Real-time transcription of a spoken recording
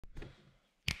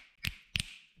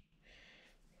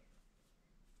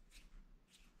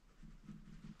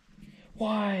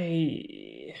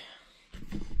Why?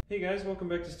 Hey guys, welcome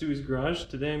back to Stewie's Garage.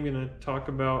 Today I'm going to talk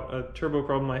about a turbo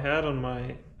problem I had on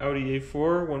my Audi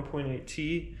A4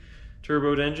 1.8T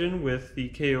turboed engine with the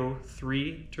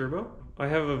K03 Turbo. I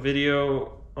have a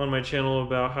video on my channel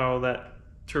about how that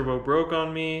turbo broke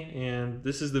on me, and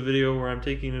this is the video where I'm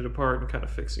taking it apart and kind of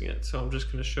fixing it. So I'm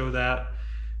just going to show that,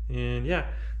 and yeah,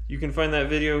 you can find that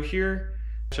video here.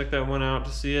 Check that one out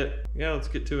to see it. Yeah, let's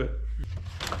get to it.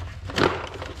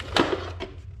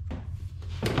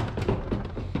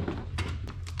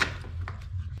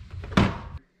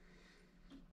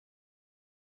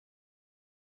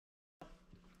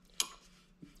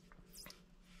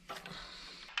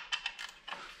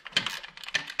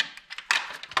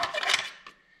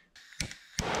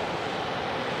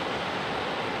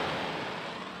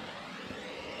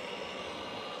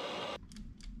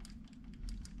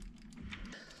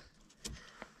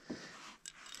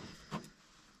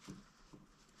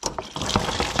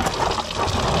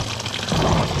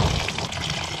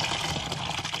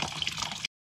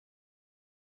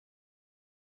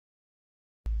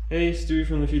 Hey, Stewie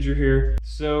from the future here.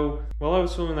 So, while I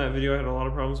was filming that video, I had a lot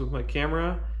of problems with my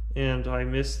camera, and I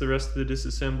missed the rest of the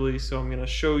disassembly, so I'm going to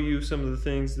show you some of the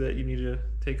things that you need to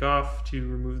take off to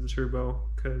remove the turbo,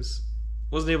 because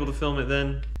I wasn't able to film it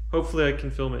then. Hopefully I can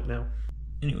film it now.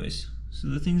 Anyways, so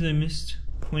the things I missed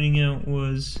pointing out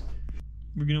was,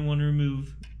 we're going to want to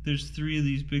remove, there's 3 of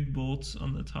these big bolts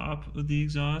on the top of the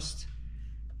exhaust.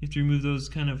 You have to remove those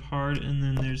kind of hard, and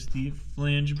then there's the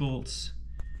flange bolts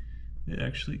that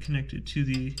actually connected to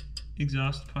the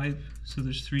exhaust pipe, so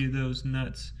there's 3 of those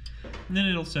nuts, and then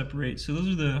it'll separate. So those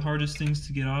are the hardest things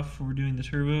to get off for doing the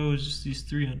turbo, is just these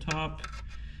 3 on top.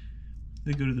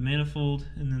 They go to the manifold,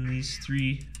 and then these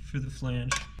 3 for the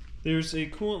flange. There's a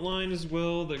coolant line as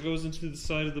well that goes into the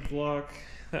side of the block.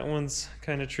 That one's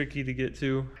kind of tricky to get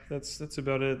to. That's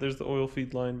about it. There's the oil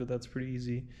feed line, but that's pretty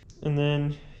easy. And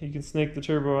then you can snake the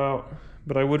turbo out,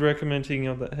 but I would recommend taking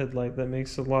out that headlight. That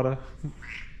makes a lot of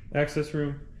access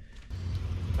room.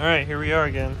 Alright, here we are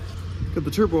again. Got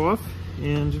the turbo off,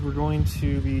 and we're going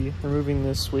to be removing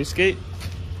this wastegate.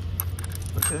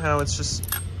 Look at how it just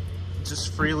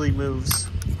freely moves.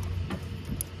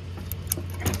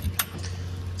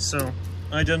 So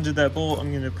I undid that bolt.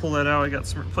 I'm going to pull that out. I got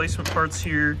some replacement parts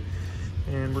here,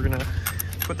 and we're going to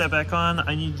put that back on.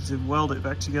 I needed to weld it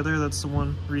back together. That's the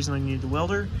one reason I needed the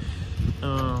welder.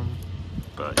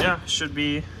 But yeah, should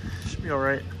be all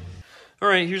right.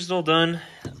 Alright, here's it all done.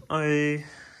 I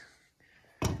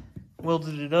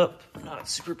welded it up. Not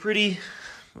super pretty,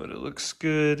 but it looks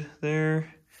good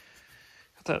there.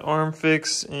 Got that arm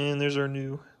fixed, and there's our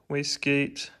new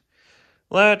wastegate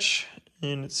latch,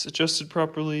 and it's adjusted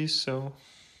properly, so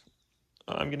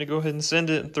I'm going to go ahead and send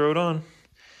it and throw it on.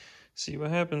 See what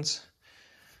happens.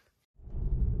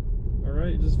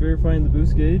 Alright, just verifying the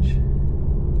boost gauge.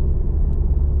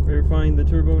 Verifying the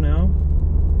turbo now.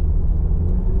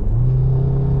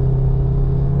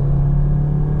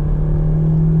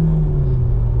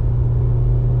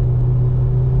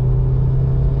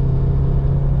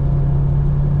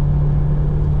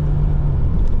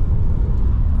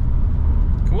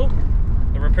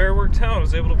 Repair worked out. I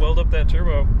was able to weld up that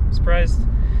turbo. I'm surprised.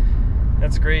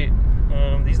 That's great.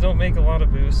 These don't make a lot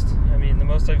of boost. I mean, the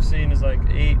most I've seen is like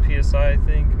 8 psi, I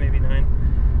think, maybe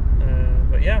 9.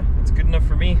 But yeah, it's good enough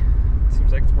for me.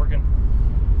 Seems like it's working.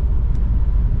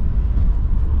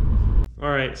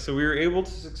 Alright, so we were able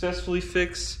to successfully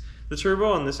fix the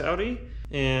turbo on this Audi,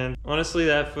 and honestly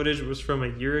that footage was from a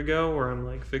year ago where I'm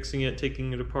like fixing it,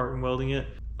 taking it apart and welding it.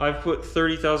 I've put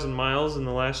 30,000 miles in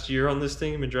the last year on this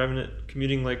thing. I've been driving it,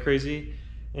 commuting like crazy,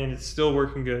 and it's still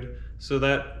working good. So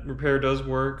that repair does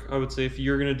work. I would say if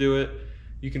you're gonna do it,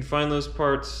 you can find those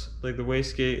parts, like the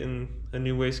wastegate and a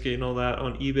new wastegate and all that,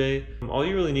 on eBay. All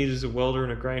you really need is a welder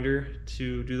and a grinder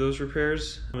to do those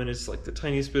repairs. I mean, it's like the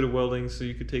tiniest bit of welding, so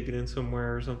you could take it in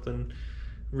somewhere or something.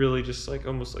 Really just like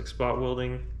almost like spot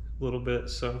welding a little bit.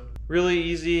 So really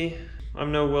easy.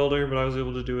 I'm no welder, but I was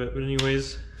able to do it. But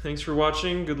anyways, thanks for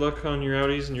watching. Good luck on your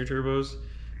Audis and your turbos.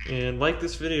 And like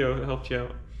this video, it helped you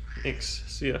out. Thanks.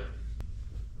 See ya.